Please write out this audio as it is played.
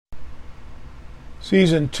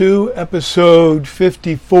Season 2, Episode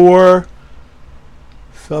 54,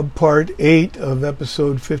 Subpart 8 of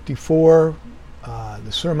Episode 54,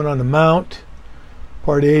 the Sermon on the Mount.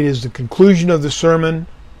 Part 8 is the conclusion of the Sermon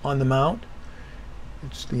on the Mount.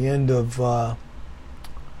 It's the end of an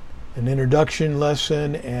introduction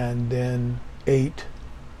lesson and then 8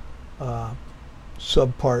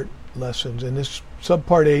 subpart lessons. In this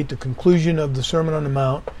Subpart 8, the conclusion of the Sermon on the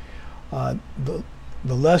Mount,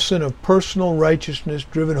 the lesson of personal righteousness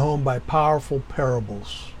driven home by powerful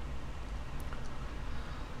parables.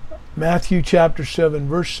 Matthew chapter 7,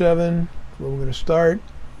 verse 7, where we're going to start,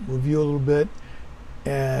 review a little bit.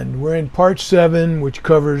 And we're in part 7, which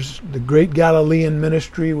covers the Great Galilean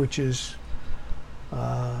Ministry, which is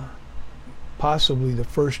possibly the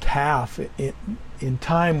first half in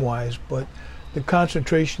time-wise, but the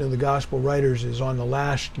concentration of the gospel writers is on the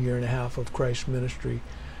last year and a half of Christ's ministry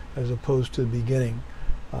as opposed to the beginning.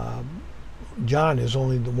 John is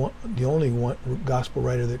only the only one gospel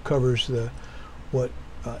writer that covers what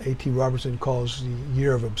A.T. Robertson calls the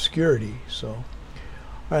year of obscurity. So, all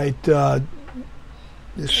right,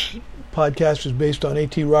 this podcast is based on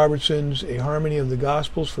A.T. Robertson's A Harmony of the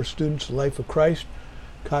Gospels for Students of the Life of Christ,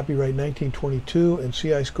 copyright 1922, and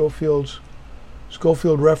C.I. Scofield's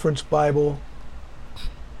Scofield Reference Bible,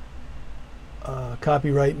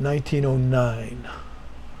 copyright 1909.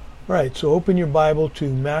 All right, so open your Bible to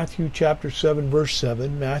Matthew chapter 7, verse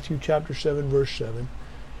 7. Matthew chapter 7, verse 7.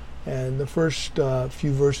 And the first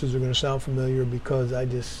few verses are going to sound familiar because I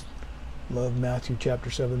just love Matthew chapter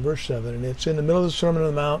 7, verse 7. And it's in the middle of the Sermon on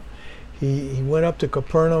the Mount. He went up to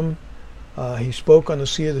Capernaum. He spoke on the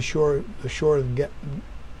sea of the shore of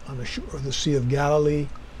the Sea of Galilee.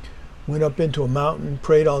 Went up into a mountain,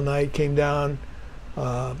 prayed all night, came down,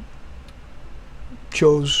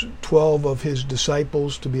 chose 12 of his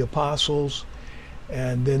disciples to be apostles,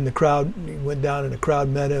 and then he went down and the crowd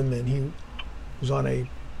met him, and he was on a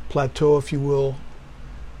plateau, if you will,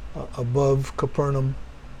 above Capernaum,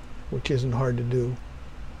 which isn't hard to do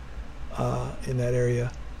in that area,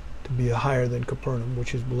 to be higher than Capernaum,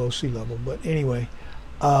 which is below sea level. But anyway,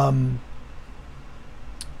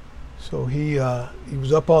 so he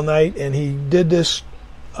was up all night, and he did this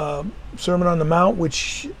Sermon on the Mount,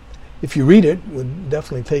 which, if you read it, would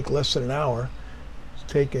definitely take less than an hour.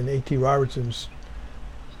 It's taken A.T. Robertson's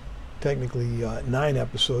technically 9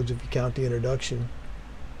 episodes if you count the introduction,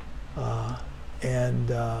 and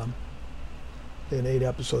then 8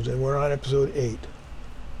 episodes, and we're on episode 8.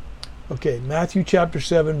 Okay, Matthew chapter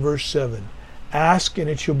 7, verse 7. Ask and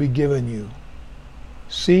it shall be given you.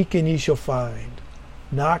 Seek and ye shall find.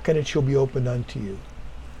 Knock and it shall be opened unto you.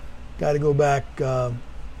 Got to go back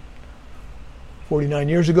 49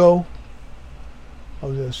 years ago. I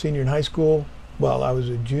was a senior in high school. Well, I was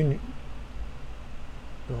a junior.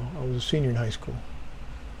 No, I was a senior in high school.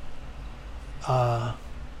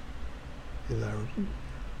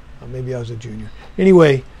 Maybe I was a junior.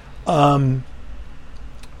 Anyway,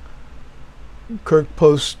 Kirk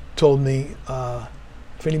Post told me,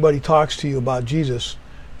 if anybody talks to you about Jesus,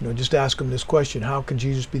 just ask them this question: how can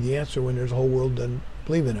Jesus be the answer when there's a whole world that doesn't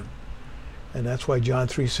believe in him? And that's why John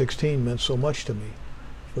 3:16 meant so much to me.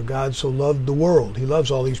 For God so loved the world. He loves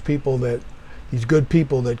all these people, these good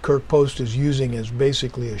people that Kirk Post is using as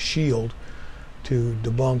basically a shield to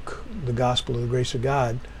debunk the gospel of the grace of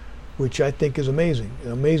God, which I think is amazing,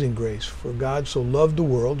 an amazing grace. For God so loved the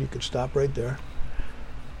world, you could stop right there,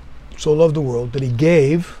 so loved the world that he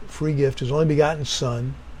gave, free gift, his only begotten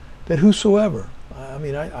Son, that whosoever,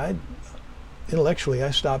 I intellectually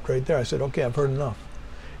I stopped right there. I said, okay, I've heard enough.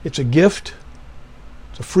 It's a gift.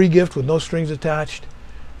 It's a free gift with no strings attached,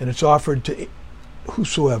 and it's offered to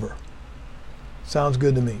whosoever. Sounds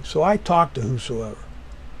good to me. So I talked to whosoever.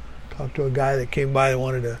 Talked to a guy that came by that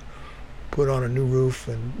wanted to put on a new roof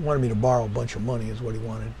and wanted me to borrow a bunch of money is what he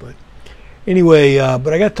wanted. But anyway,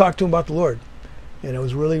 but I got to talk to him about the Lord, and it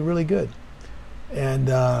was really, really good. And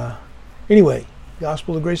anyway,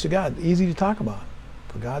 gospel of the grace of God, easy to talk about.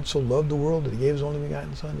 For God so loved the world that he gave his only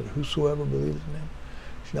begotten Son, that whosoever believes in him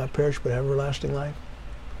should not perish but have everlasting life.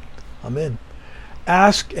 Amen.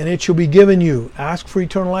 Ask and it shall be given you. Ask for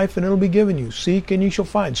eternal life and it will be given you. Seek and you shall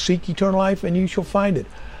find. Seek eternal life and you shall find it.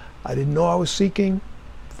 I didn't know I was seeking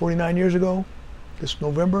 49 years ago, this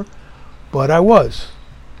November, but I was.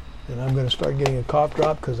 And I'm going to start getting a cough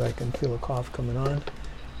drop because I can feel a cough coming on.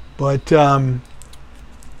 But,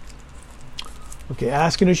 okay,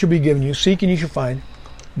 ask and it shall be given you. Seek and you shall find.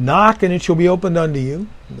 Knock and it shall be opened unto you.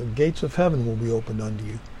 The gates of heaven will be opened unto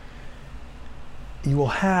you. You will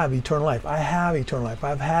have eternal life. I have eternal life.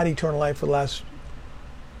 I've had eternal life for the last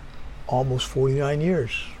almost 49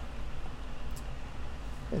 years.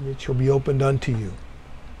 and it shall be opened unto you.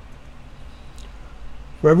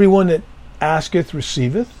 For everyone that asketh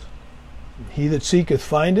receiveth, and he that seeketh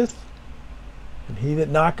findeth, and he that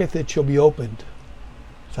knocketh it shall be opened.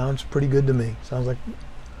 Sounds pretty good to me. Sounds like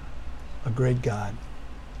a great God.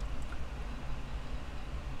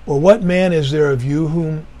 Or what man is there of you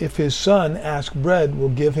whom, if his son ask bread, will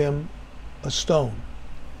give him a stone?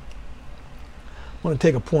 I want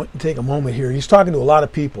to take a moment here. He's talking to a lot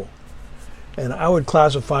of people, and I would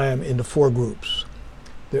classify them into 4 groups.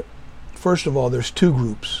 First of all, there's 2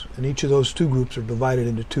 groups, and each of those 2 groups are divided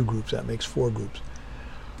into 2 groups. That makes 4 groups.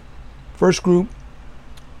 First group,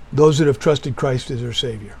 those that have trusted Christ as their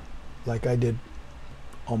Savior, like I did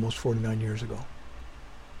almost 49 years ago.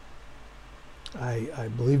 I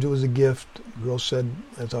believed it was a gift. The girl said,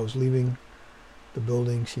 as I was leaving the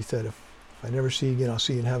building, she said, if I never see you again, I'll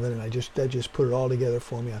see you in heaven. And that just put it all together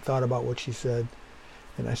for me. I thought about what she said,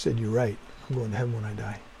 and I said, you're right. I'm going to heaven when I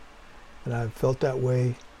die. And I've felt that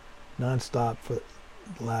way nonstop for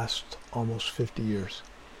the last almost 50 years.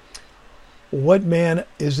 What man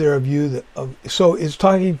is there of you that... So it's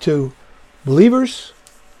talking to believers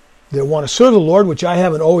that want to serve the Lord, which I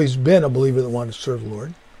haven't always been a believer that wanted to serve the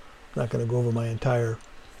Lord. I'm not going to go over my entire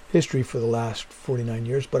history for the last 49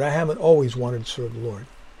 years, but I haven't always wanted to serve the Lord.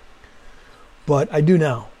 But I do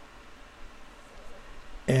now.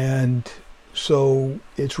 And so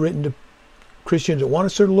it's written to Christians that want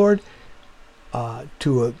to serve the Lord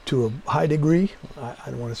to a high degree. I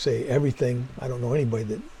don't want to say everything. I don't know anybody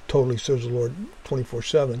that totally serves the Lord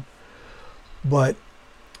 24/7. But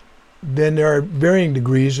then there are varying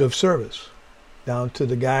degrees of service, down to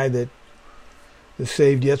the guy that is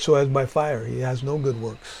saved yet so as by fire. He has no good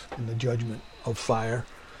works in the judgment of fire,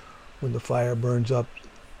 when the fire burns up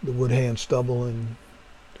the wood, hay, and stubble, and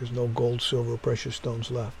there's no gold, silver, or precious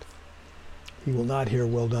stones left. He will not hear,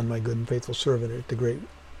 well done, my good and faithful servant, at the great,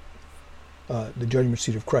 the judgment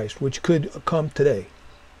seat of Christ, which could come today.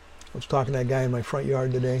 I was talking to that guy in my front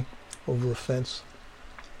yard today, over a fence,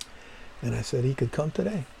 and I said, he could come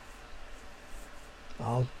today.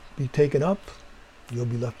 I'll be taken up, you'll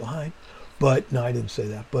be left behind. But, no, I didn't say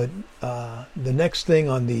that. But the next thing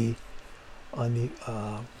on the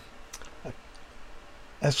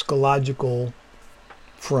eschatological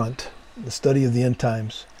front, the study of the end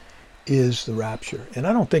times, is the rapture. And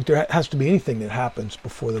I don't think there has to be anything that happens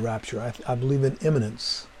before the rapture. I believe in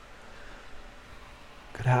imminence.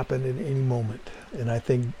 Could happen at any moment. And I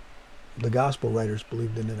think the gospel writers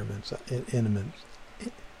believed in imminence.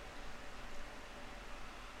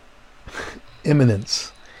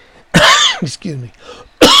 Excuse me.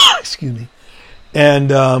 Excuse me.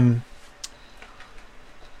 And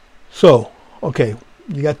so, okay,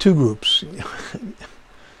 you got 2 groups.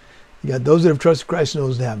 You got those that have trusted Christ and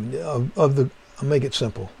those that haven't. I'll make it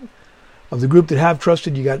simple. Of the group that have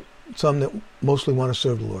trusted, you got some that mostly want to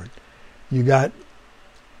serve the Lord. You got,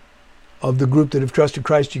 of the group that have trusted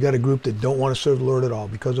Christ, you got a group that don't want to serve the Lord at all.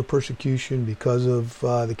 Because of persecution, because of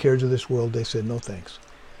the cares of this world, they said, no thanks.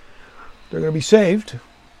 They're going to be saved,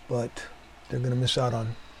 but they're going to miss out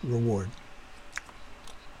on reward.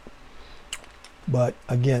 But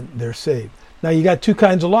again, they're saved. Now you got 2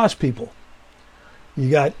 kinds of lost people. You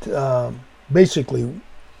got basically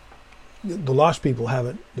the lost people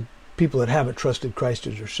the people that haven't trusted Christ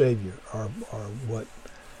as their Savior are what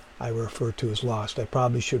I refer to as lost. I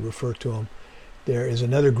probably should refer to them. There is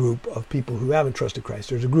another group of people who haven't trusted Christ.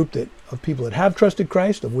 There's a group of people that have trusted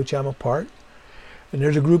Christ, of which I'm a part, and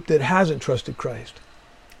there's a group that hasn't trusted Christ.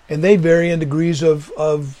 And they vary in degrees of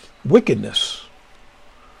wickedness,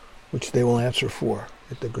 which they will answer for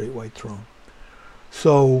at the great white throne.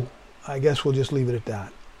 So I guess we'll just leave it at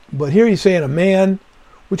that. But here he's saying,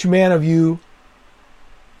 which man of you,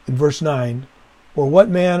 in verse 9, or what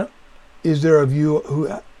man is there of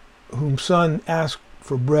you whom son asks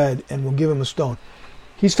for bread and will give him a stone?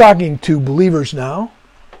 He's talking to believers now,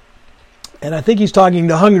 and I think he's talking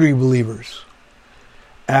to hungry believers.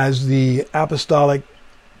 As the apostolic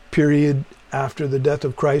period after the death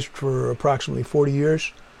of Christ for approximately 40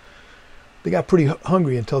 years, they got pretty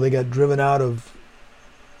hungry until they got driven out of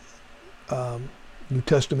New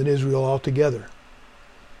Testament Israel altogether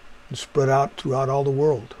and spread out throughout all the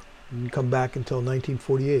world. And come back until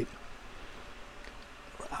 1948.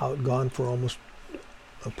 Gone for almost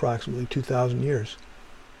approximately 2,000 years.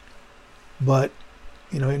 But,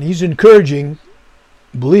 and he's encouraging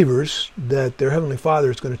believers that their Heavenly Father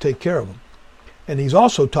is going to take care of them. And he's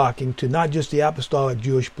also talking to not just the apostolic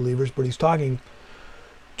Jewish believers, but he's talking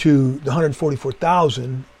to the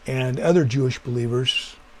 144,000 and other Jewish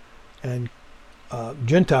believers and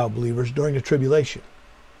Gentile believers during the tribulation.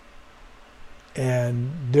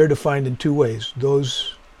 And they're defined in 2 ways.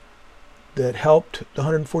 Those that helped the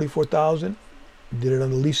 144,000. You did it on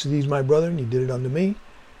the least of these, my brethren. You did it unto me.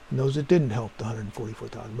 And those that didn't help the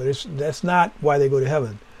 144,000. But that's not why they go to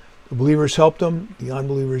heaven. The believers helped them. The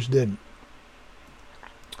unbelievers didn't.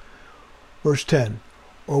 Verse 10.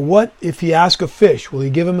 Or what if he ask a fish? Will he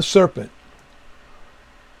give him a serpent?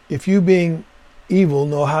 If you being evil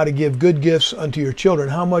know how to give good gifts unto your children,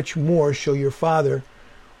 how much more shall your Father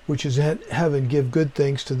which is in heaven give good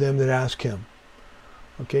things to them that ask him?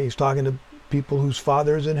 Okay, he's talking to people whose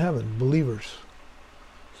Father is in heaven, believers.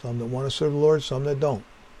 Some that want to serve the Lord, some that don't.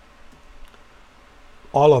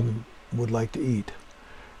 All of them would like to eat.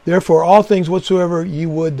 Therefore, all things whatsoever ye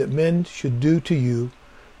would that men should do to you,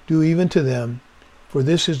 do even to them, for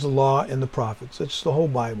this is the law and the prophets. That's the whole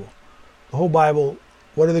Bible. The whole Bible,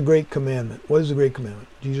 what are the great commandment? What is the great commandment?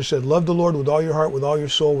 Jesus said, love the Lord with all your heart, with all your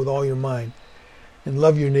soul, with all your mind, and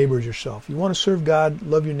love your neighbor as yourself. You want to serve God,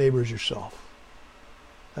 love your neighbor as yourself.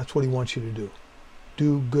 That's what he wants you to do.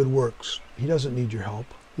 Do good works. He doesn't need your help.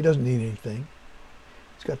 He doesn't need anything.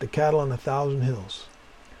 He's got the cattle on 1,000 hills.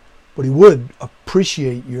 But he would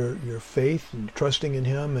appreciate your faith and trusting in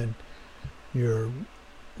him and your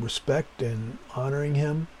respect and honoring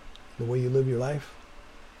him, the way you live your life.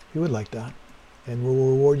 He would like that, and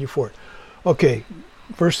will reward you for it. Okay,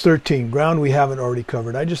 verse 13, ground we haven't already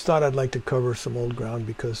covered. I just thought I'd like to cover some old ground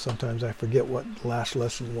because sometimes I forget what the last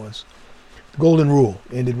lesson was. The golden rule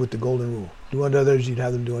ended with the golden rule. Do unto others, you'd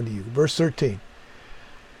have them do unto you. Verse 13.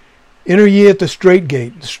 Enter ye at the strait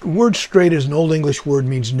gate. The word strait is an Old English word,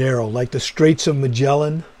 means narrow, like the Straits of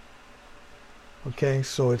Magellan. Okay,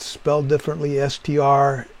 so it's spelled differently,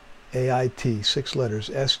 S-T-R-A-I-T, 6 letters,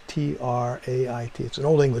 S-T-R-A-I-T. It's an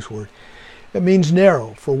Old English word. It means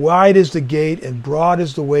narrow, for wide is the gate and broad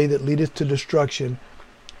is the way that leadeth to destruction,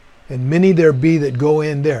 and many there be that go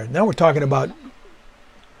in there. Now we're talking about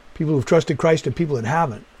people who've trusted Christ and people that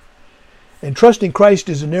haven't. And trusting Christ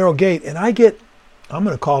is a narrow gate, and I'm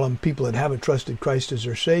going to call them people that haven't trusted Christ as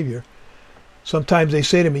their Savior. Sometimes they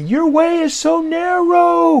say to me, your way is so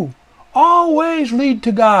narrow. All ways lead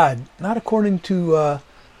to God. Not according to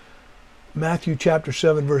Matthew chapter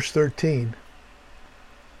 7, verse 13.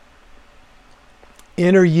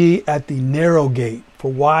 Enter ye at the narrow gate,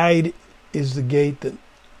 for wide is the gate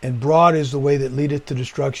and broad is the way that leadeth to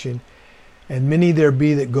destruction, and many there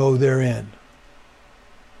be that go therein.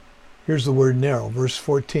 Here's the word narrow, verse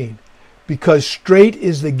 14. Because strait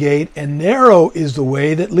is the gate, and narrow is the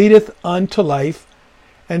way that leadeth unto life,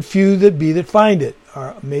 and few that be that find it.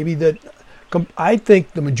 Or maybe that, I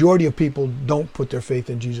think the majority of people don't put their faith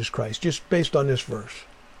in Jesus Christ, just based on this verse.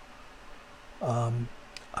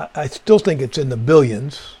 I still think it's in the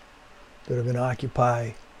billions that are going to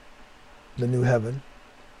occupy the new heaven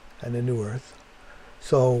and the new earth.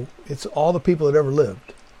 So it's all the people that ever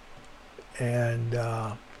lived. And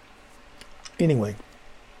anyway,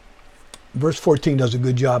 verse 14 does a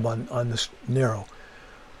good job on this narrow.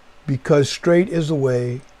 Because strait is the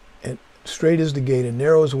way, and strait is the gate, and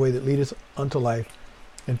narrow is the way that leadeth unto life,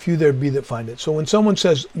 and few there be that find it. So when someone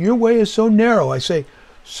says, your way is so narrow, I say,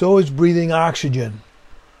 so is breathing oxygen.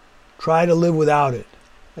 Try to live without it.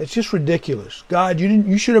 It's just ridiculous. God,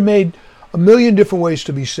 you should have made a million different ways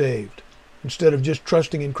to be saved, instead of just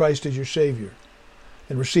trusting in Christ as your Savior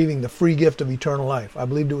and receiving the free gift of eternal life. I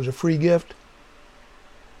believed it was a free gift.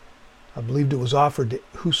 I believed it was offered to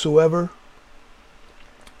whosoever.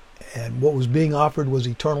 And what was being offered was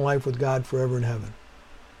eternal life with God forever in heaven.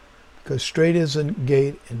 Because strait is the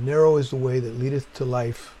gate and narrow is the way that leadeth to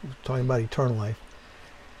life. We're talking about eternal life.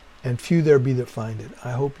 And few there be that find it.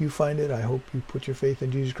 I hope you find it. I hope you put your faith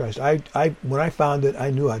in Jesus Christ. When I found it,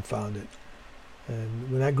 I knew I'd found it.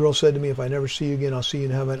 And when that girl said to me, if I never see you again, I'll see you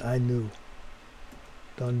in heaven, I knew.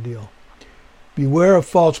 Done deal. Beware of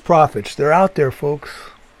false prophets. They're out there, folks.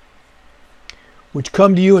 Which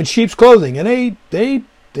come to you in sheep's clothing. And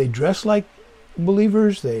they dress like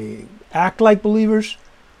believers. They act like believers.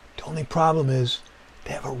 The only problem is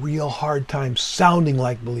they have a real hard time sounding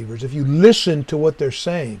like believers. If you listen to what they're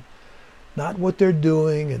saying, not what they're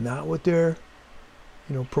doing and not what they're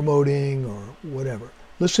promoting or whatever.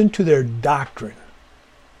 Listen to their doctrine.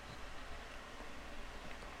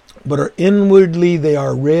 But are inwardly they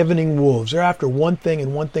are ravening wolves. They're after one thing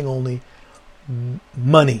and one thing only,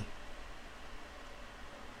 money.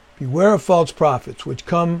 Beware of false prophets, which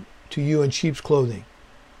come to you in sheep's clothing.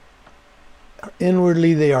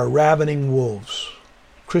 Inwardly they are ravening wolves.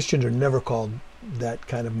 Christians are never called that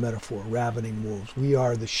kind of metaphor, ravening wolves. We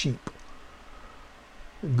are the sheep.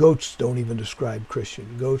 Goats don't even describe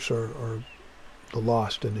Christian. Goats are the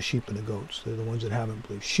lost, and the sheep and the goats. They're the ones that haven't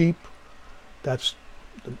believed. Sheep, that's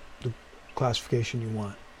the classification you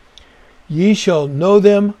want. Ye shall know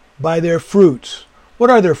them by their fruits. What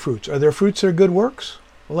are their fruits? Are their fruits their good works?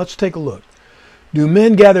 Well, let's take a look. Do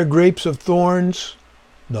men gather grapes of thorns?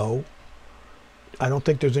 No. I don't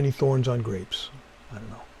think there's any thorns on grapes. I don't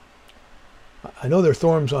know. I know there are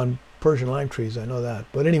thorns on Persian lime trees. I know that.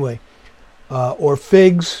 But anyway, or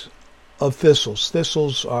figs of thistles.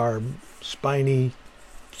 Thistles are spiny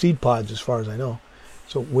seed pods, as far as I know.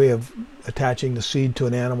 It's a way of attaching the seed to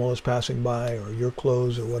an animal that's passing by, or your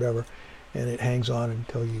clothes, or whatever, and it hangs on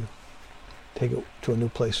until you take it to a new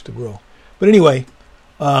place to grow. But anyway,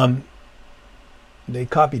 they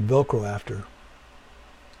copied Velcro after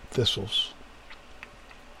thistles.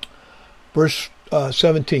 Verse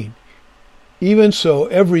 17. Even so,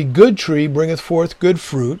 every good tree bringeth forth good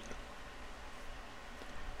fruit,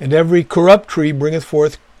 and every corrupt tree bringeth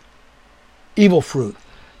forth evil fruit.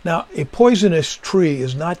 Now, a poisonous tree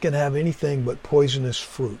is not going to have anything but poisonous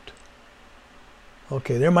fruit.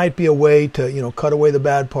 Okay, there might be a way to, cut away the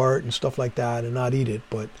bad part and stuff like that and not eat it.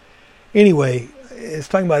 But anyway, it's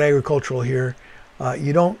talking about agricultural here.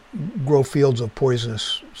 You don't grow fields of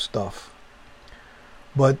poisonous stuff.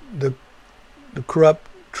 But the corrupt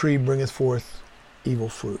tree bringeth forth evil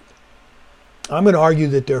fruit. I'm going to argue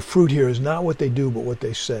that their fruit here is not what they do, but what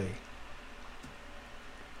they say.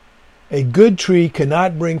 A good tree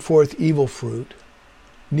cannot bring forth evil fruit,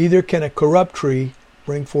 neither can a corrupt tree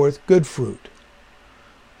bring forth good fruit.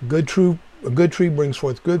 A good tree brings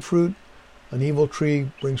forth good fruit, an evil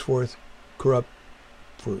tree brings forth corrupt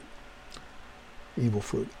fruit, evil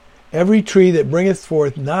fruit. Every tree that bringeth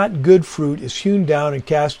forth not good fruit is hewn down and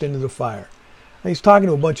cast into the fire. Now, he's talking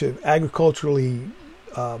to a bunch of agriculturally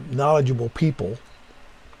knowledgeable people,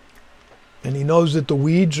 and he knows that the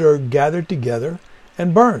weeds are gathered together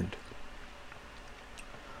and burned.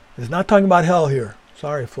 It's not talking about hell here.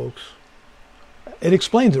 Sorry, folks. It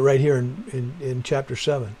explains it right here in chapter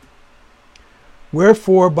 7.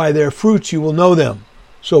 Wherefore by their fruits you will know them.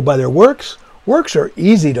 So by their works are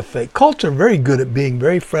easy to fake. Cults are very good at being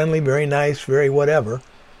very friendly, very nice, very whatever,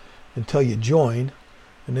 until you join,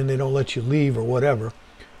 and then they don't let you leave or whatever.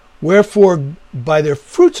 Wherefore by their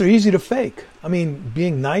fruits are easy to fake. I mean,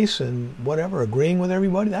 being nice and whatever, agreeing with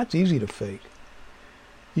everybody, that's easy to fake.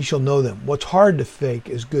 You shall know them. What's hard to fake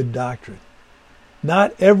is good doctrine.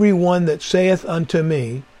 Not every one that saith unto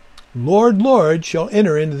me, Lord, Lord, shall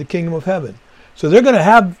enter into the kingdom of heaven. So they're going to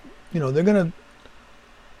have, they're going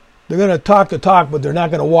to talk the talk, but they're not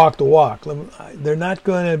going to walk the walk. They're not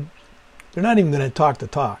even going to talk the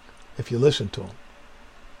talk if you listen to them.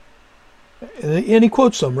 And he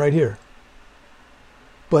quotes some right here.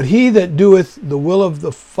 But he that doeth the will of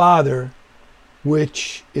the Father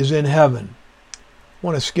which is in heaven. I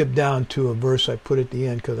want to skip down to a verse I put at the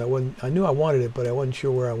end because I knew I wanted it, but I wasn't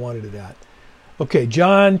sure where I wanted it at. Okay,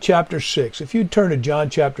 John chapter 6. If you'd turn to John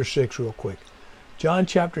chapter 6 real quick. John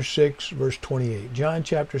chapter 6, verse 28. John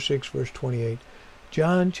chapter 6, verse 28.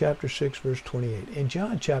 John chapter 6, verse 28. In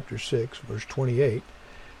John chapter 6, verse 28,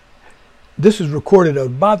 this is recorded at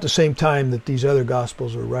about the same time that these other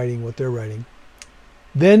Gospels are writing what they're writing.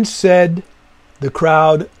 Then said the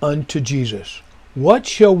crowd unto Jesus, What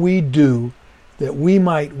shall we do that we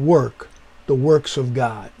might work the works of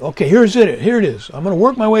God? Okay, here it is. I'm going to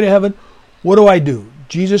work my way to heaven. What do I do?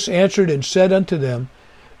 Jesus answered and said unto them,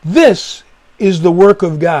 This is the work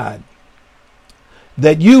of God,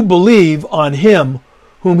 that you believe on him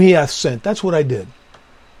whom he hath sent. That's what I did.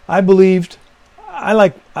 I believed. I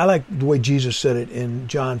like the way Jesus said it in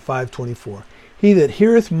John 5:24. He that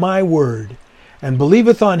heareth my word and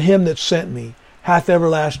believeth on him that sent me hath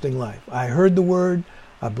everlasting life. I heard the word,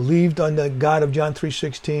 I believed on the God of John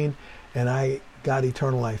 3:16, and I got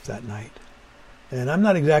eternal life that night. And I'm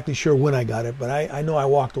not exactly sure when I got it, but I know I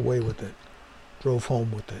walked away with it, drove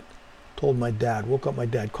home with it, told my dad, woke up my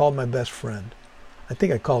dad, called my best friend. I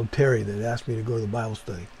think I called Terry that asked me to go to the Bible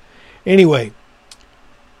study. Anyway,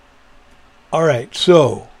 all right,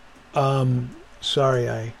 so, sorry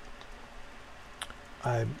I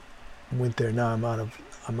went there. Now I'm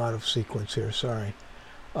out of sequence here, sorry.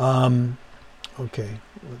 Okay,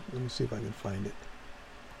 let me see if I can find it.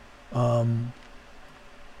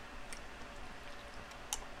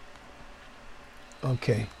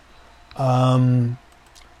 Okay.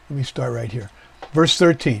 Let me start right here. Verse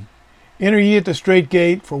 13. Enter ye at the strait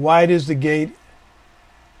gate, for wide is the gate,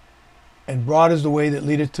 and broad is the way that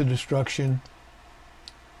leadeth to destruction,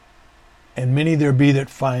 and many there be that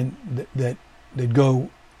find that go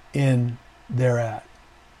in thereat.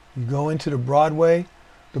 You go into the broad way.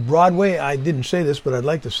 The broad way, I didn't say this, but I'd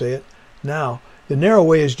like to say it now. The narrow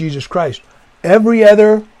way is Jesus Christ. Every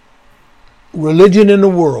other religion in the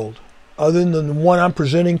world, other than the one I'm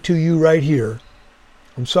presenting to you right here,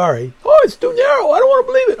 I'm sorry. Oh, it's too narrow. I don't want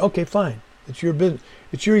to believe it. Okay, fine. It's your business.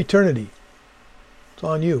 It's your eternity. It's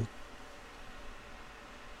on you.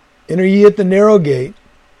 Enter ye at the narrow gate.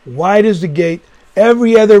 Wide is the gate.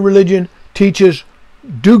 Every other religion teaches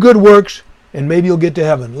do good works and maybe you'll get to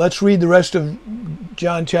heaven. Let's read the rest of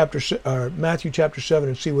Matthew chapter 7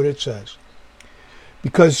 and see what it says.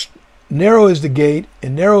 Because narrow is the gate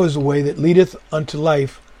and narrow is the way that leadeth unto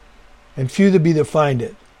life, and few there be that find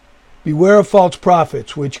it. Beware of false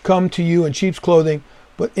prophets, which come to you in sheep's clothing,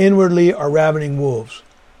 but inwardly are ravening wolves.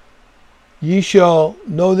 Ye shall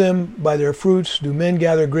know them by their fruits. Do men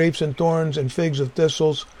gather grapes and thorns and figs of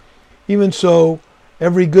thistles? Even so,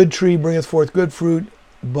 every good tree bringeth forth good fruit,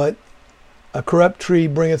 but a corrupt tree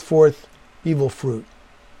bringeth forth evil fruit.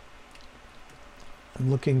 I'm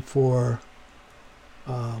looking for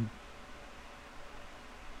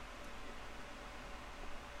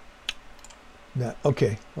that.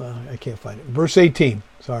 Okay, well, I can't find it. Verse 18.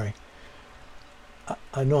 Sorry.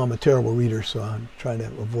 I know I'm a terrible reader, so I'm trying to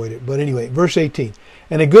avoid it. But anyway, verse 18.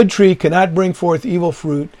 And a good tree cannot bring forth evil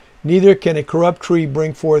fruit, neither can a corrupt tree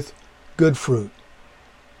bring forth good fruit.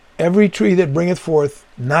 Every tree that bringeth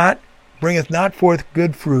not forth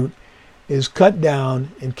good fruit is cut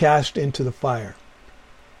down and cast into the fire.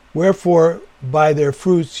 Wherefore by their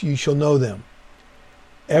fruits ye shall know them.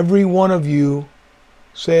 Every one of you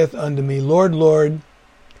saith unto me, Lord, Lord.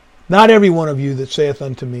 Not every one of you that saith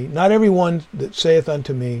unto me, not every one that saith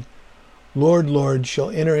unto me, Lord, Lord, shall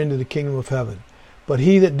enter into the kingdom of heaven, but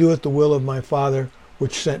he that doeth the will of my Father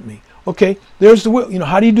which sent me. Okay, there's the will.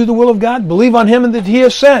 How do you do the will of God? Believe on him and that he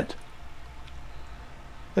has sent.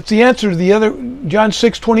 That's the answer to the other, John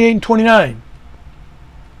 6, 28 and 29.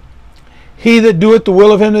 He that doeth the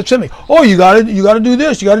will of him that sent me. Oh, you got to do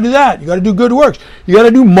this, you got to do that, you got to do good works, you got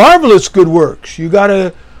to do marvelous good works, you got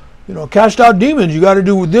to cast out demons, you got to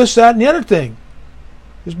do this, that, and the other thing.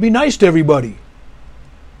 Just be nice to everybody.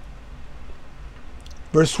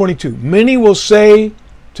 Verse 22. Many will say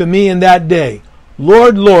to me in that day,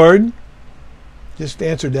 Lord, Lord. Just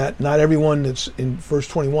answered that. Not everyone that's in verse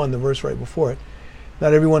 21, the verse right before it.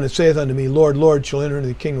 Not everyone that saith unto me, Lord, Lord, shall enter into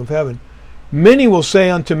the kingdom of heaven. Many will say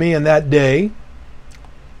unto me in that day,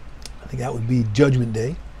 I think that would be judgment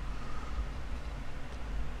day,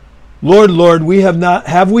 Lord, Lord,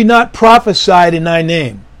 have we not prophesied in thy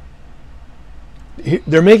name?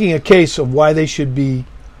 They're making a case of why they should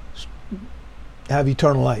have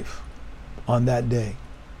eternal life on that day,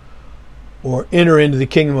 or enter into the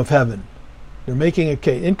kingdom of heaven. They're making a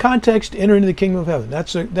case. In context, enter into the kingdom of heaven.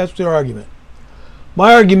 That's their argument.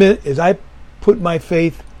 My argument is I put my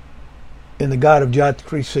faith in the God of John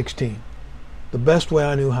 3:16, the best way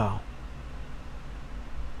I knew how.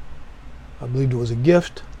 I believed it was a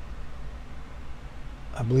gift.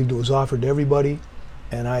 I believed it was offered to everybody,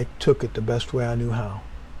 and I took it the best way I knew how.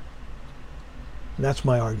 And that's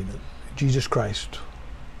my argument. Jesus Christ,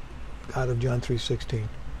 God of John 3:16,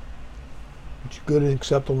 which is good and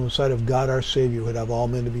acceptable in the sight of God our Savior, would have all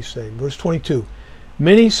men to be saved. Verse 22,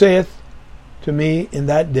 Many saith to me in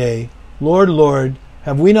that day, Lord, Lord,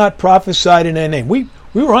 have we not prophesied in thy name? We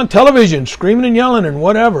were on television screaming and yelling and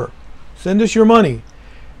whatever. Send us your money.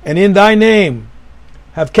 And in thy name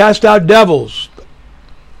have cast out devils.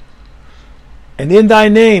 And in thy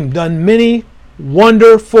name done many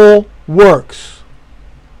wonderful works.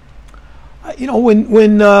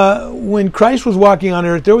 When Christ was walking on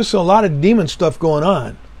earth, there was a lot of demon stuff going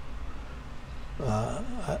on.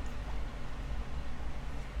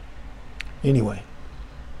 Anyway,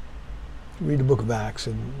 read the book of Acts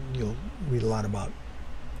and you'll read a lot about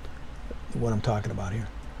what I'm talking about here.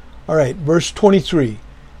 All right, verse 23.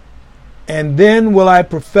 And then will I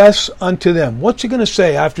profess unto them. What's he going to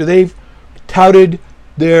say after they've touted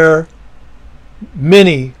their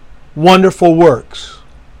many wonderful works?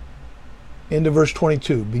 Into verse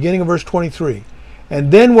 22, beginning of verse 23.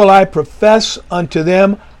 And then will I profess unto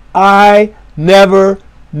them, I never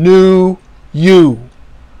knew you.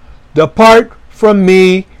 Depart from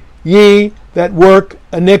me, ye that work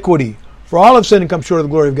iniquity. For all have sinned and come short of the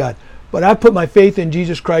glory of God. But I put my faith in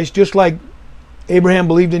Jesus Christ, just like Abraham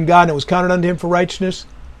believed in God and it was counted unto him for righteousness.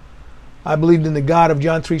 I believed in the God of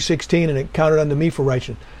John 3:16 and it counted unto me for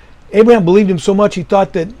righteousness. Abraham believed him so much he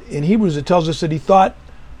thought that, in Hebrews it tells us that he thought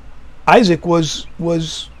Isaac was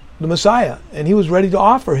the Messiah and he was ready to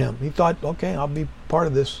offer him. He thought, okay, I'll be part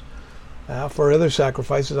of this. For other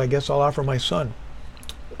sacrifices, I guess I'll offer my son.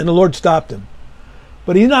 And the Lord stopped him.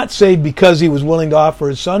 But he's not saved because he was willing to offer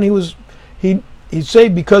his son. He's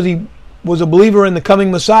saved because he was a believer in the coming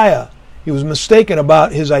Messiah. He was mistaken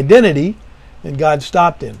about his identity, and God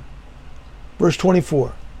stopped him. Verse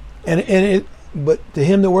 24. But to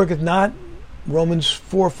him that worketh not Romans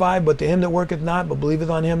 4:5, but to him that worketh not, but believeth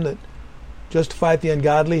on him that justifieth the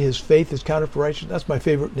ungodly, his faith is counted for righteousness. That's my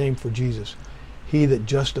favorite name for Jesus. He that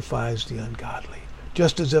justifies the ungodly.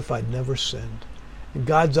 Just as if I'd never sinned. In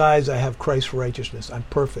God's eyes, I have Christ's righteousness. I'm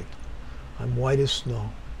perfect. I'm white as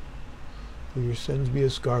snow. Though your sins be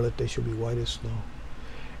as scarlet, they shall be white as snow.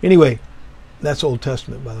 Anyway, that's Old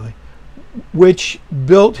Testament, by the way. Which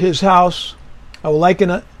built his house. I will liken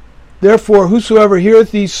it. Therefore, whosoever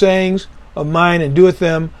heareth these sayings of mine and doeth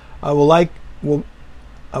them, I will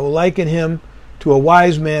liken him to a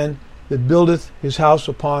wise man that buildeth his house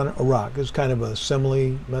upon a rock. It's kind of a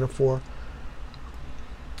simile, metaphor,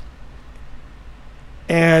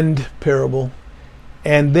 and parable.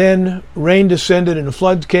 And then rain descended, and the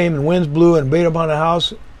floods came, and winds blew, and beat upon the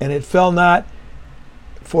house, and it fell not,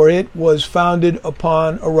 for it was founded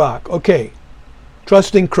upon a rock. Okay,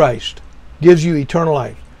 trusting Christ gives you eternal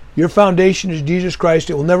life. Your foundation is Jesus Christ.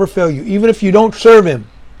 It will never fail you, even if you don't serve him,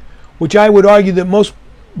 which I would argue that most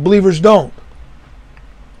believers don't,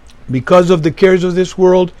 because of the cares of this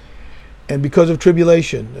world and because of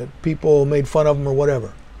tribulation, that people made fun of them or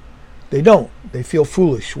whatever. They don't. They feel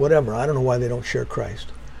foolish, whatever. I don't know why they don't share Christ.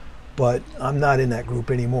 But I'm not in that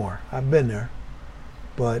group anymore. I've been there.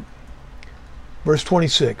 But verse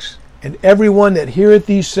 26, and everyone that heareth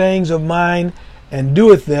these sayings of mine and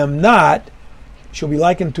doeth them not shall be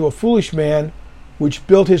likened to a foolish man which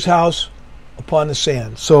built his house upon the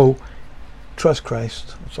sand. So trust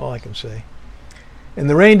Christ. That's all I can say. And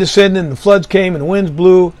the rain descended, and the floods came, and the winds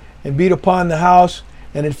blew and beat upon the house,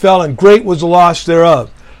 and it fell, and great was the loss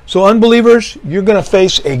thereof. So unbelievers, you're going to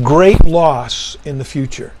face a great loss in the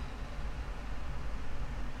future.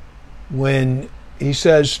 When he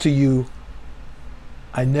says to you,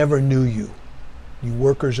 I never knew you, you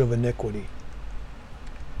workers of iniquity.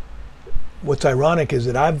 What's ironic is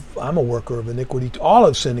that I'm a worker of iniquity. All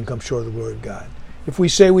have sinned and come short of the glory of God. If we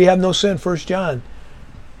say we have no sin, 1 John,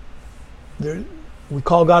 we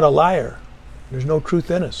call God a liar. There's no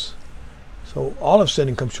truth in us. So all have sinned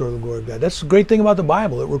and come short of the glory of God. That's the great thing about the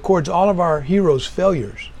Bible. It records all of our heroes'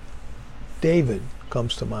 failures. David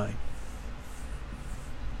comes to mind.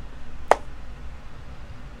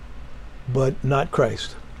 But not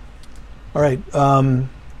Christ. All right.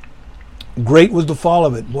 Great was the fall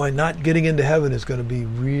of it. Boy, not getting into heaven is going to be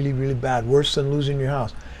really, really bad. Worse than losing your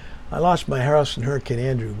house. I lost my house in Hurricane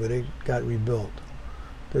Andrew, but it got rebuilt.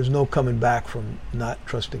 There's no coming back from not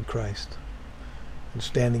trusting Christ and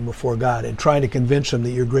standing before God and trying to convince him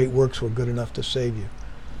that your great works were good enough to save you.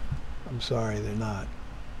 I'm sorry, they're not.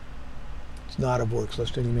 It's not of works,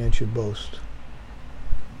 lest any man should boast.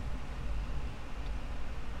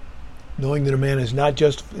 Knowing that a man is not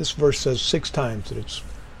just, this verse says 6 times that it's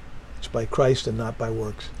by Christ and not by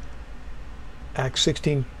works. Acts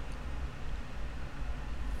 16,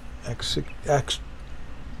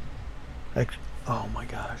 oh my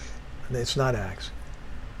gosh, it's not Acts.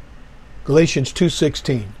 Galatians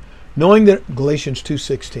 2:16. Galatians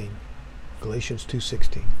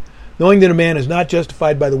 2:16. Knowing that a man is not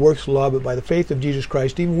justified by the works of the law, but by the faith of Jesus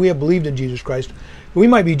Christ. Even we have believed in Jesus Christ. We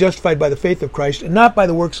might be justified by the faith of Christ, and not by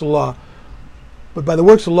the works of the law, but by the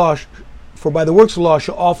works of the law. For by the works of the law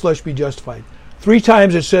shall all flesh be justified. 3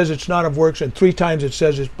 times it says it's not of works, and 3 times it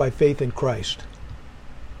says it's by faith in Christ.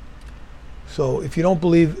 So if you don't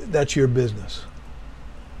believe, that's your business.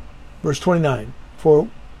 Verse 29. For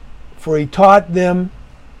he taught them.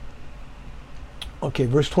 Okay,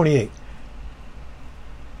 verse 28.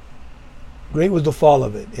 Great was the fall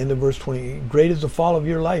of it. End of verse 28. Great is the fall of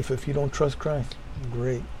your life if you don't trust Christ.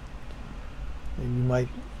 Great. And you might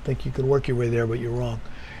think you can work your way there, but you're wrong.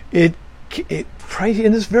 In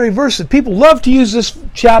this very verse, people love to use this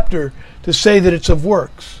chapter to say that it's of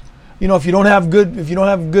works. You know, if you don't have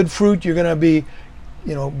good fruit, you're going to be,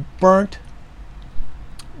 burnt.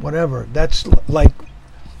 Whatever. That's like,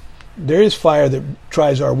 there is fire that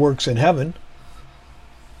tries our works in heaven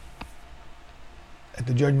at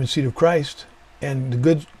the judgment seat of Christ, and the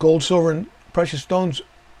good gold, silver, and precious stones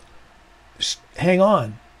hang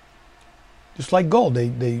on, just like gold.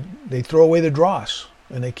 They throw away the dross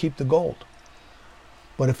and they keep the gold.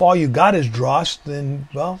 But if all you got is dross, then,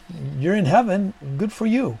 well, you're in heaven. Good for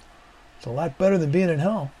you. It's a lot better than being in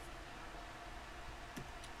hell.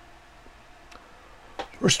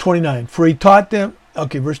 Verse 29. For he taught them.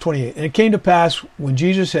 Okay, verse 28. And it came to pass when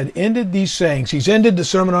Jesus had ended these sayings, he's ended the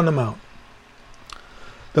Sermon on the Mount.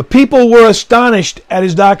 The people were astonished at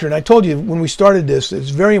his doctrine. I told you when we started this,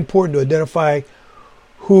 it's very important to identify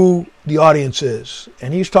who the audience is.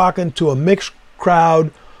 And he's talking to a mixed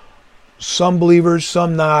crowd, some believers,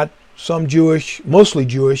 some not, some Jewish, mostly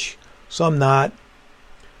Jewish, some not.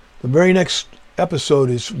 The very next episode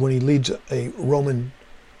is when he leads a Roman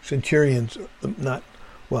centurion, the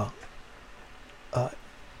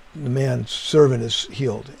man's servant is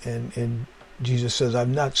healed, and Jesus says, I've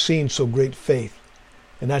not seen so great faith.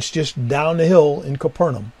 And that's just down the hill in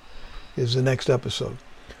Capernaum is the next episode.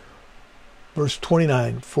 Verse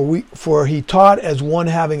 29, for he taught as one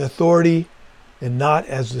having authority and not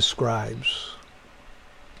as the scribes.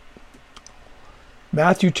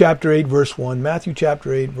 Matthew chapter 8, verse 1, Matthew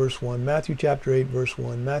chapter 8, verse 1, Matthew chapter 8, verse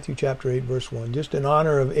 1, Matthew chapter 8, verse 1, just in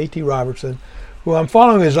honor of A.T. Robertson, who I'm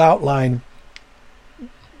following his outline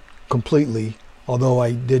completely, although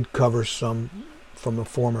I did cover some from the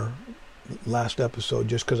former last episode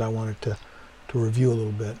just because I wanted to review a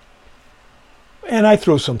little bit. And I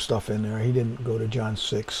throw some stuff in there. He didn't go to John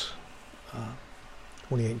 6,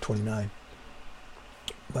 28 and 29,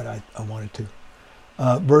 but I wanted to.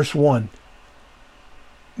 Verse 1.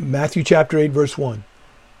 Matthew chapter 8, verse 1.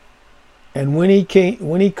 And when he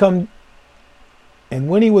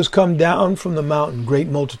was come down from the mountain, great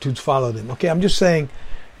multitudes followed him. Okay, I'm just saying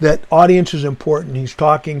that audience is important. He's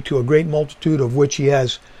talking to a great multitude, of which he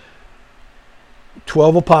has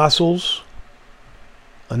 12 apostles,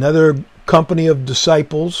 another company of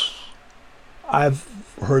disciples. I've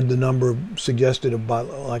heard the number suggested about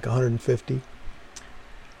like 150.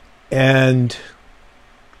 And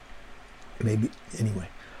maybe, anyway.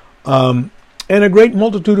 And a great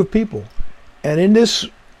multitude of people. And in this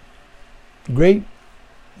great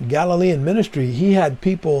Galilean ministry, he had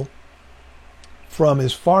people from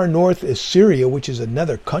as far north as Syria, which is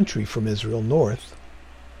another country from Israel, north,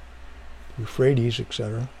 Euphrates,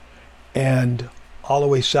 etc., and all the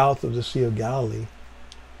way south of the Sea of Galilee,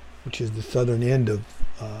 which is the southern end of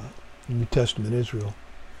New Testament Israel.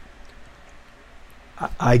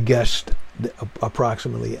 I guessed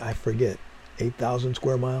approximately, I forget, 8,000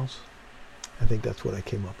 square miles. I think that's what I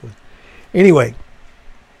came up with. Anyway,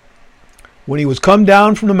 when he was come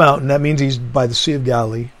down from the mountain, that means he's by the Sea of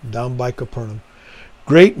Galilee, down by Capernaum,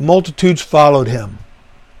 great multitudes followed him.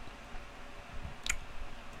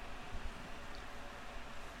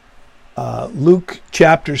 Luke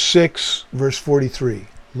chapter 6, verse 43.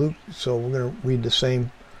 So we're going to read the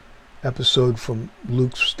same episode from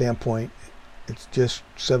Luke's standpoint. It's just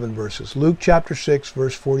 7 verses. Luke chapter 6,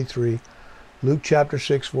 verse 43. Luke chapter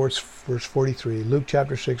 6, verse 43. Luke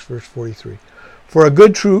chapter 6, verse 43. For a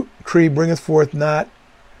good tree bringeth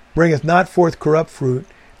not forth corrupt fruit,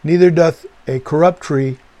 neither doth a corrupt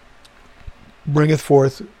tree bringeth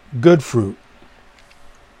forth good fruit.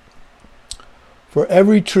 For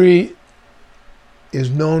every tree is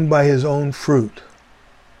known by his own fruit.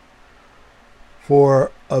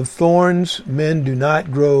 For of thorns men do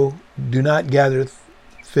not gather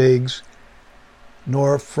figs,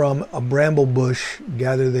 nor from a bramble bush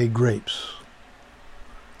gather they grapes.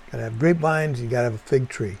 You gotta have grapevines, you gotta have a fig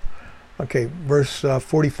tree. Okay, verse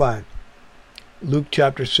 45. Luke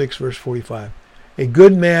chapter 6, verse 45. A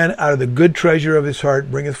good man out of the good treasure of his heart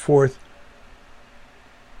bringeth forth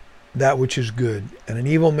that which is good, and an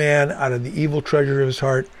evil man out of the evil treasure of his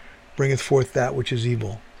heart bringeth forth that which is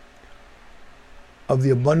evil. Of the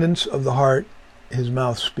abundance of the heart his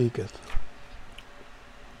mouth speaketh.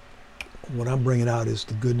 What I'm bringing out is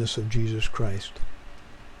the goodness of Jesus Christ.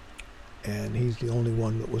 And he's the only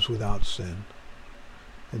one that was without sin.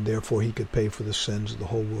 And therefore he could pay for the sins of the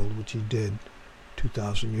whole world, which he did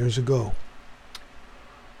 2,000 years ago.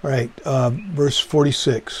 All right, verse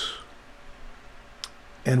 46.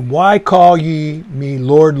 And why call ye me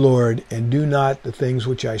Lord, Lord, and do not the things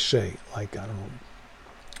which I say? Like, I don't know,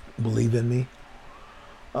 believe in me?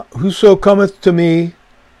 Whoso cometh to me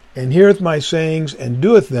and heareth my sayings and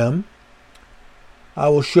doeth them, I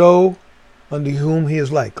will show unto whom he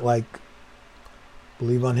is like.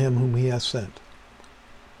 Believe on him whom he hath sent.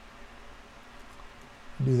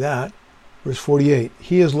 Do that. Verse 48.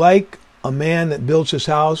 He is like a man that builds his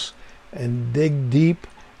house and dig deep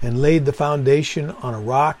and laid the foundation on a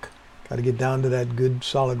rock. Got to get down to that good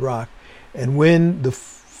solid rock. And when the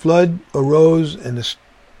flood arose and the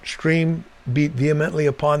stream beat vehemently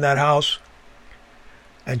upon that house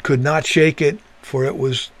and could not shake it, for it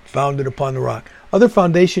was founded upon the rock. Other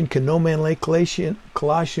foundation can no man lay. Colossians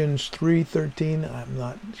 3:13. I'm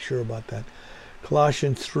not sure about that.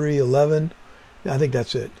 Colossians 3:11. I think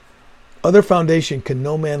that's it. Other foundation can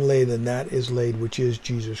no man lay than that is laid, which is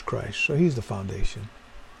Jesus Christ. So he's the foundation.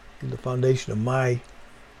 He's the foundation of my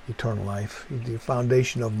eternal life. He's the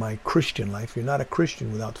foundation of my Christian life. You're not a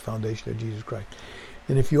Christian without the foundation of Jesus Christ.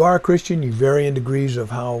 And if you are a Christian, you vary in degrees of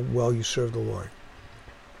how well you serve the Lord.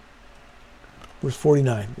 Verse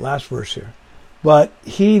 49, last verse here. But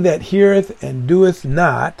he that heareth and doeth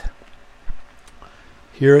not,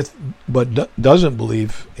 heareth but doesn't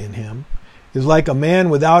believe in him is like a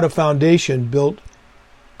man without a foundation built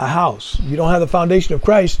a house. You don't have the foundation of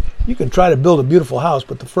Christ, you can try to build a beautiful house,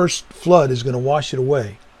 but the first flood is going to wash it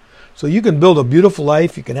away. So you can build a beautiful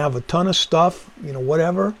life, you can have a ton of stuff,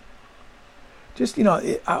 whatever. Just,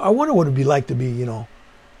 I wonder what it would be like to be, the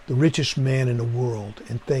richest man in the world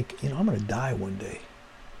and think, I'm going to die one day.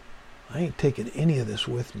 I ain't taking any of this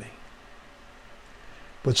with me.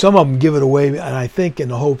 But some of them give it away, and I think in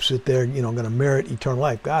the hopes that they're, going to merit eternal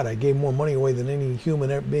life. God, I gave more money away than any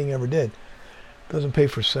human being ever did. Doesn't pay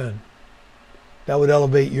for sin. That would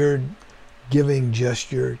elevate your giving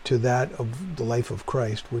gesture to that of the life of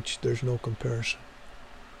Christ, which there's no comparison.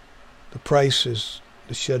 The price is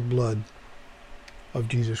the shed blood of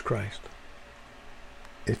Jesus Christ.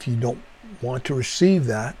 If you don't want to receive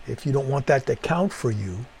that, if you don't want that to count for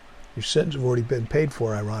you, your sins have already been paid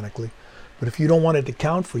for, ironically. But if you don't want it to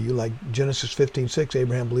count for you, like Genesis 15:6,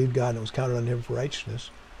 Abraham believed God and it was counted on him for righteousness.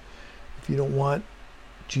 If you don't want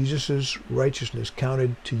Jesus' righteousness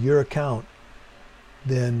counted to your account,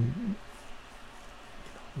 then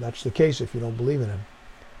that's the case if you don't believe in him.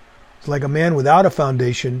 It's like a man without a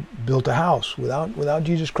foundation built a house without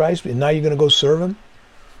Jesus Christ, and now you're going to go serve him?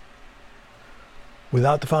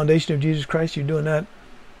 Without the foundation of Jesus Christ, you're doing that?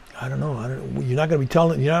 I don't know. You're not going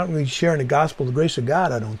to be sharing the gospel, the grace of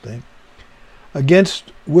God, I don't think.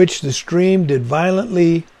 Against which the stream did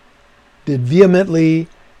vehemently, and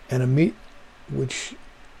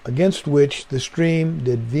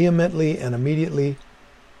immediately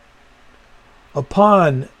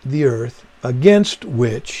upon the earth, against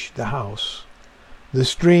which, the house, the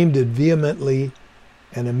stream did vehemently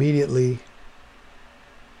and immediately,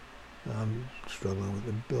 I'm struggling with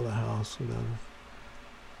it, build a house,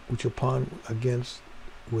 against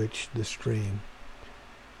which the stream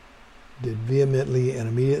did vehemently and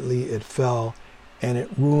immediately it fell, and the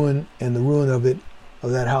ruin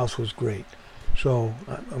of that house was great. So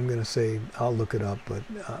I'm going to say, I'll look it up, but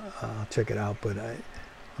I'll check it out, but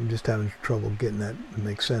I'm just having trouble getting that to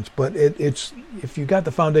make sense. But it's if you got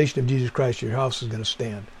the foundation of Jesus Christ, your house is going to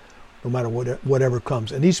stand, no matter whatever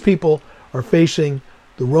comes. And these people are facing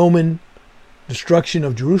the Roman destruction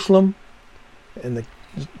of Jerusalem and the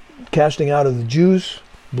casting out of the Jews,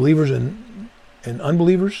 believers and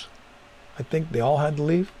unbelievers. I think they all had to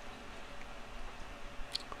leave.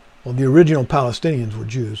 Well, the original Palestinians were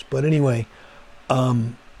Jews, but anyway,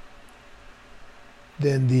 then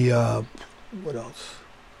the what else?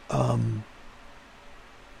 As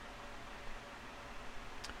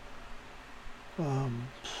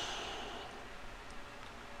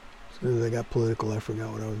soon as I got political, I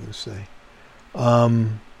forgot what I was going to say.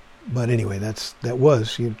 But anyway,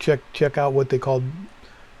 you check out what they called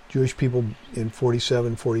Jewish people in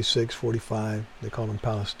 47, 46, 45. They called them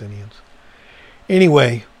Palestinians.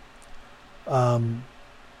 Anyway,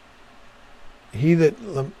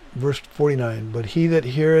 verse 49, but he that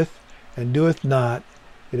heareth and doeth not,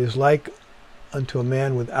 it is like unto a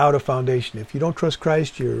man without a foundation. If you don't trust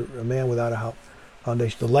Christ, you're a man without a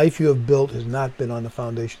foundation. The life you have built has not been on the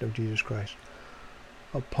foundation of Jesus Christ.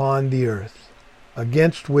 Upon the earth,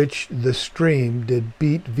 against which the stream did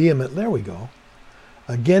beat vehement. There we go.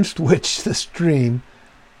 Against which the stream,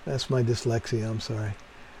 that's my dyslexia, I'm sorry.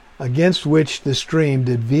 Against which the stream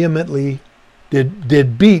did beat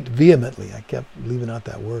vehemently. I kept leaving out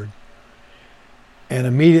that word. And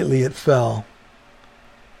immediately it fell,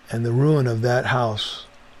 and the ruin of that house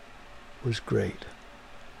was great.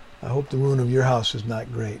 I hope the ruin of your house is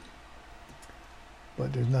not great,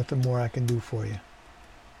 but there's nothing more I can do for you.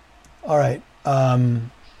 All right,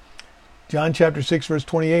 John chapter 6, verse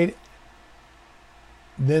 28.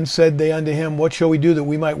 Then said they unto him, what shall we do that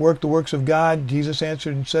we might work the works of God? Jesus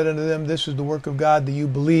answered and said unto them, this is the work of God, that you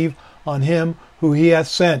believe on him who he hath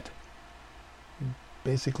sent.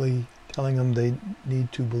 Basically telling them they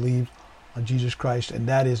need to believe on Jesus Christ, and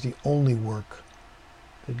that is the only work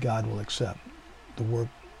that God will accept. The work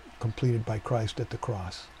completed by Christ at the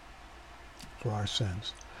cross for our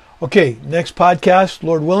sins. Okay, next podcast,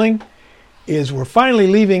 Lord willing, is we're finally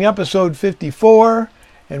leaving episode 54,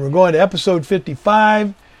 and we're going to episode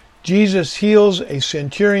 55. Jesus heals a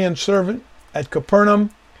centurion servant at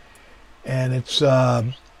Capernaum, and it's,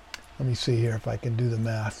 let me see here if I can do the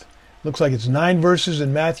math. Looks like it's 9 verses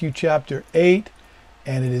in Matthew chapter 8,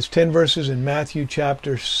 and it is 10 verses in Matthew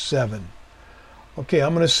chapter 7. Okay,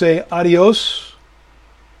 I'm going to say adios,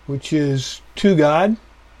 which is to God,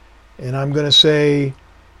 and I'm going to say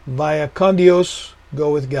via con Dios,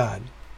 go with God.